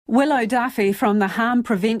Willow Duffy from the harm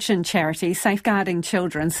prevention charity Safeguarding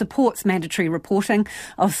Children supports mandatory reporting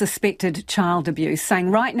of suspected child abuse,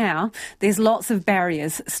 saying right now there's lots of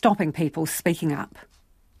barriers stopping people speaking up.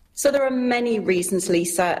 So there are many reasons,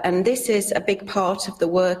 Lisa, and this is a big part of the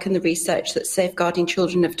work and the research that Safeguarding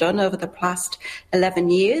Children have done over the past 11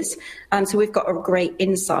 years, and so we've got a great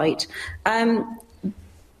insight.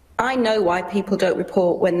 I know why people don't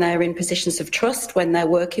report when they're in positions of trust, when they're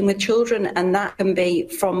working with children, and that can be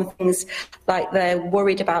from things like they're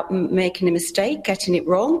worried about making a mistake, getting it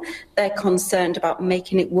wrong, they're concerned about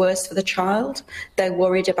making it worse for the child, they're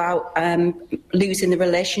worried about losing the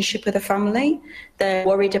relationship with the family, they're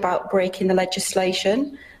worried about breaking the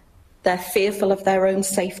legislation, they're fearful of their own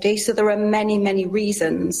safety. So there are many, many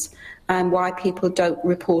reasons why people don't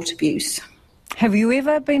report abuse. Have you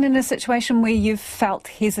ever been in a situation where you've felt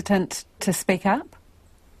hesitant to speak up?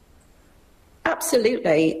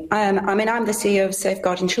 Absolutely. I'm the CEO of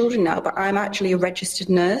Safeguarding Children now, but I'm actually a registered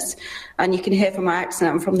nurse, and you can hear from my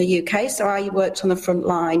accent I'm from the UK, so I worked on the front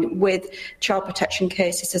line with child protection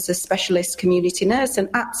cases as a specialist community nurse, and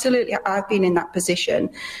absolutely I've been in that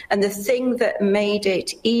position. And the thing that made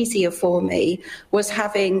it easier for me was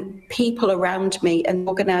having people around me, and the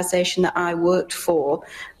organisation that I worked for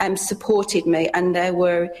supported me, and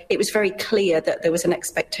it was very clear that there was an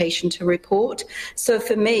expectation to report. So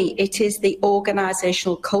for me, it is the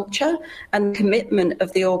organisational culture and commitment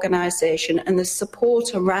of the organisation and the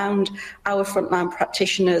support around our frontline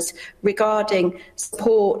practitioners regarding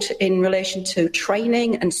support in relation to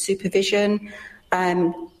training and supervision,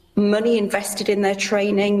 money invested in their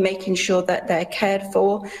training, making sure that they're cared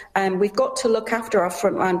for. We've got to look after our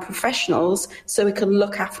frontline professionals so we can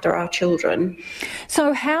look after our children.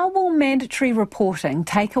 So how will mandatory reporting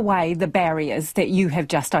take away the barriers that you have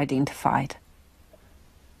just identified?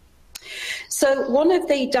 So one of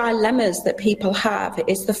the dilemmas that people have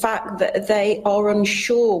is the fact that they are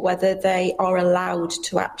unsure whether they are allowed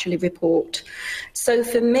to actually report. So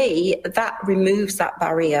for me, that removes that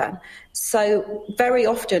barrier. So very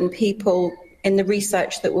often people in the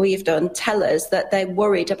research that we've done tell us that they're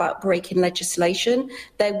worried about breaking legislation,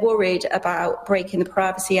 they're worried about breaking the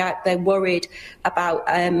Privacy Act, they're worried about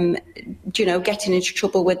getting into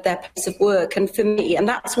trouble with their place of work. And for me, and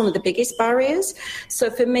that's one of the biggest barriers.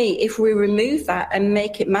 So for me, if we remove that and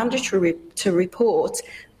make it mandatory to report,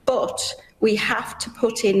 but we have to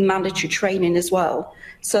put in mandatory training as well,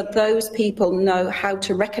 so those people know how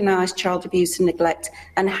to recognise child abuse and neglect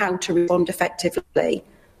and how to respond effectively.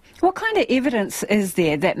 What kind of evidence is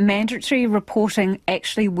there that mandatory reporting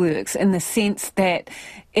actually works in the sense that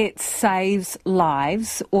it saves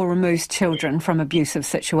lives or removes children from abusive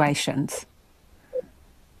situations?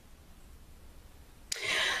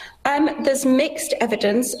 There's mixed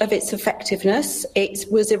evidence of its effectiveness. It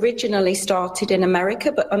was originally started in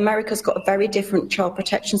America, but America's got a very different child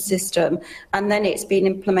protection system, and then it's been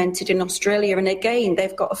implemented in Australia, and again,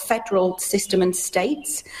 they've got a federal system and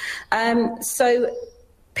states. So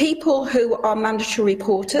people who are mandatory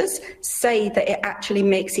reporters say that it actually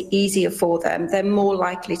makes it easier for them. They're more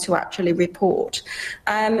likely to actually report.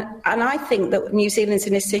 And I think that New Zealand's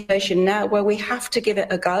in a situation now where we have to give it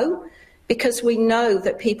a go, because we know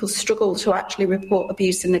that people struggle to actually report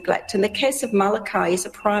abuse and neglect. And the case of Malachi is a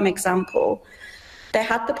prime example. They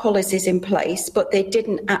had the policies in place, but they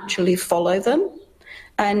didn't actually follow them.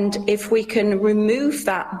 And if we can remove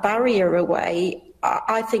that barrier away,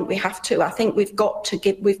 I think we have to. I think we've got to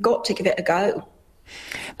give it a go.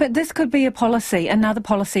 But this could be a policy, another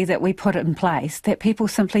policy that we put in place that people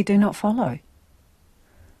simply do not follow.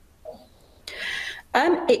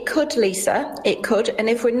 It could, Lisa, it could. And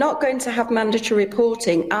if we're not going to have mandatory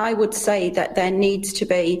reporting, I would say that there needs to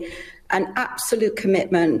be an absolute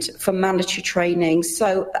commitment for mandatory training.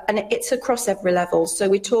 So, and it's across every level. So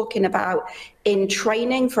we're talking about in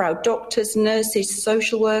training for our doctors, nurses,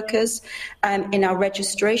 social workers, in our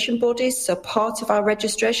registration bodies. So part of our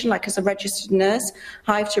registration, like as a registered nurse,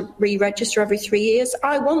 I have to re-register every 3 years.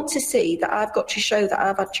 I want to see that I've got to show that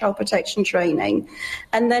I've had child protection training.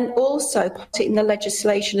 And then also put it in the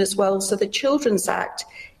legislation as well. So the Children's Act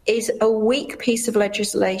is a weak piece of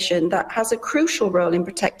legislation that has a crucial role in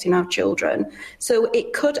protecting our children. So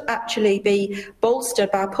it could actually be bolstered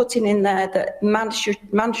by putting in there that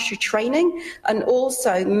mandatory training, and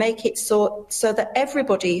also make it so that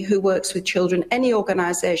everybody who works with children, any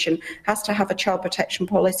organisation, has to have a child protection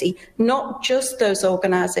policy, not just those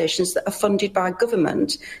organisations that are funded by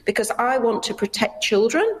government, because I want to protect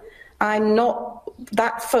children. I'm not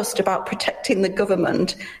that fussed about protecting the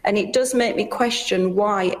government, and it does make me question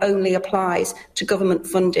why it only applies to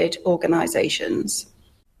government-funded organisations.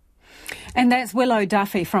 And that's Willow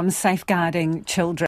Duffy from Safeguarding Children.